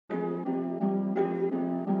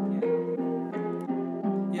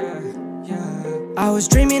I was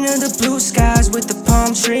dreaming of the blue skies with the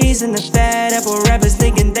palm trees and the bad apple rappers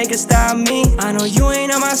thinking they could stop me. I know you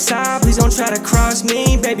ain't on my side, please don't try to cross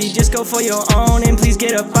me. Baby, just go for your own and please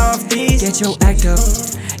get up off these. Get your act up,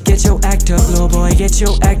 get your act up, little boy, get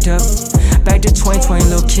your act up. Back to 2020,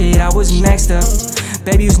 little kid, I was maxed up.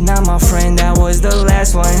 Baby, you's not my friend, that was the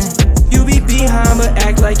last one. You be behind but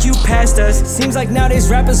act like you passed us. Seems like nowadays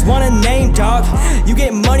rappers want a name, dog. You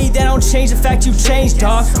get money, that don't change the fact you changed,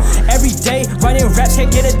 dog. Every day, writing raps,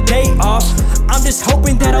 can't get a day off. I'm just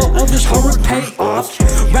hoping that I'll owe this whole pay off.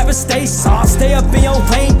 Rappers stay soft, stay up in your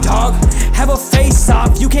lane, dog. Have a face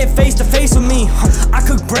off, you can't face to face with me. I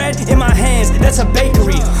cook bread in my hands, that's a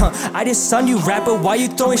bakery. I just son you rapper, why you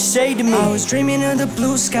throwing shade to me? I was dreaming of the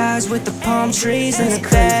blue skies with the palm trees and the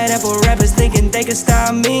bad apple rappers thinking they could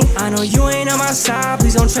stop me. I know you ain't on my side,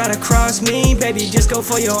 please don't try to cross me. Baby, just go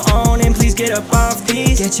for your own and please get up off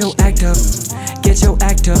these. Get your act up, get your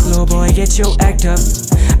act up, little boy, get your act up.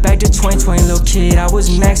 Back to 2020, little kid, I was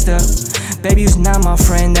maxed up. Baby, you's not my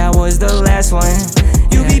friend, that was the last one.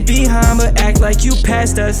 You be behind but act like you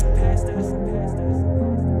passed us.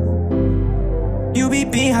 You be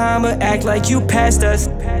behind but act like you passed us.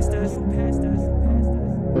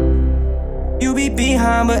 You be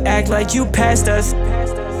behind but act like you passed us.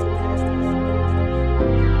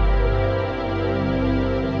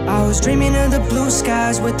 I was dreaming of the blue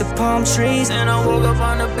skies with the palm trees, and I woke up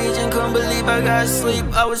on the beach and couldn't believe I got sleep.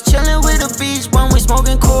 I was chilling with the beach when we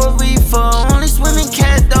smoking Coro. Only swimming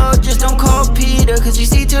cat dog, just don't call Peter. Cause you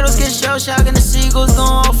see turtles get shell shocked and the seagulls go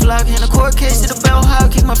all flock. In a court case to the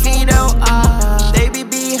bellhop, kick my feet out. They be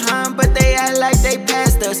behind but they act like they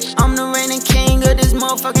passed us. I'm the reigning king of this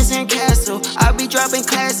motherfucking sandcastle. I be dropping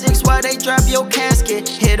classics while they drop your casket.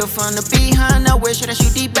 Hit her from the behind, I wish that you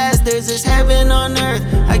deep bastards. It's heaven on earth.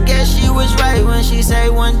 I guess she was right when she say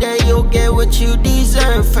one day you'll get what you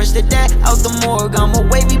deserve. Fresh to that, out the morgue, I'm a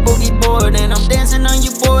wavy boogie board, and I'm dancing on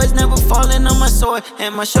you boys, never falling on my sword.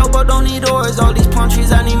 And my showboat don't need oars, all these palm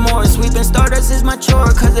trees I need more. Sweeping stardust is my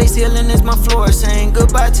chore, cause they ceiling is my floor. Saying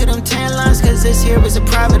goodbye to them tan lines, cause this here is a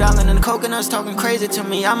private island. And the coconuts talking crazy to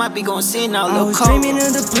me, I might be going senile. I was dreaming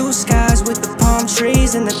of the blue skies with the palm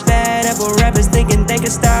trees and the bad apple rappers thinking they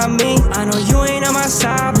could stop me. I know you ain't on my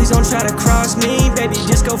side, please don't try to cross me. Baby,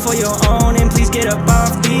 just go for your own and please get up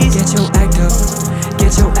off these. Get your act up,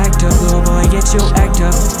 get your act up, little boy, get your act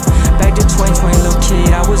up. Back to 2020, little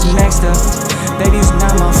kid, I was maxed up. Baby, you's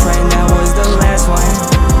not my friend, that was the last one.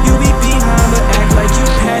 You be behind but act like you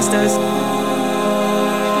passed us.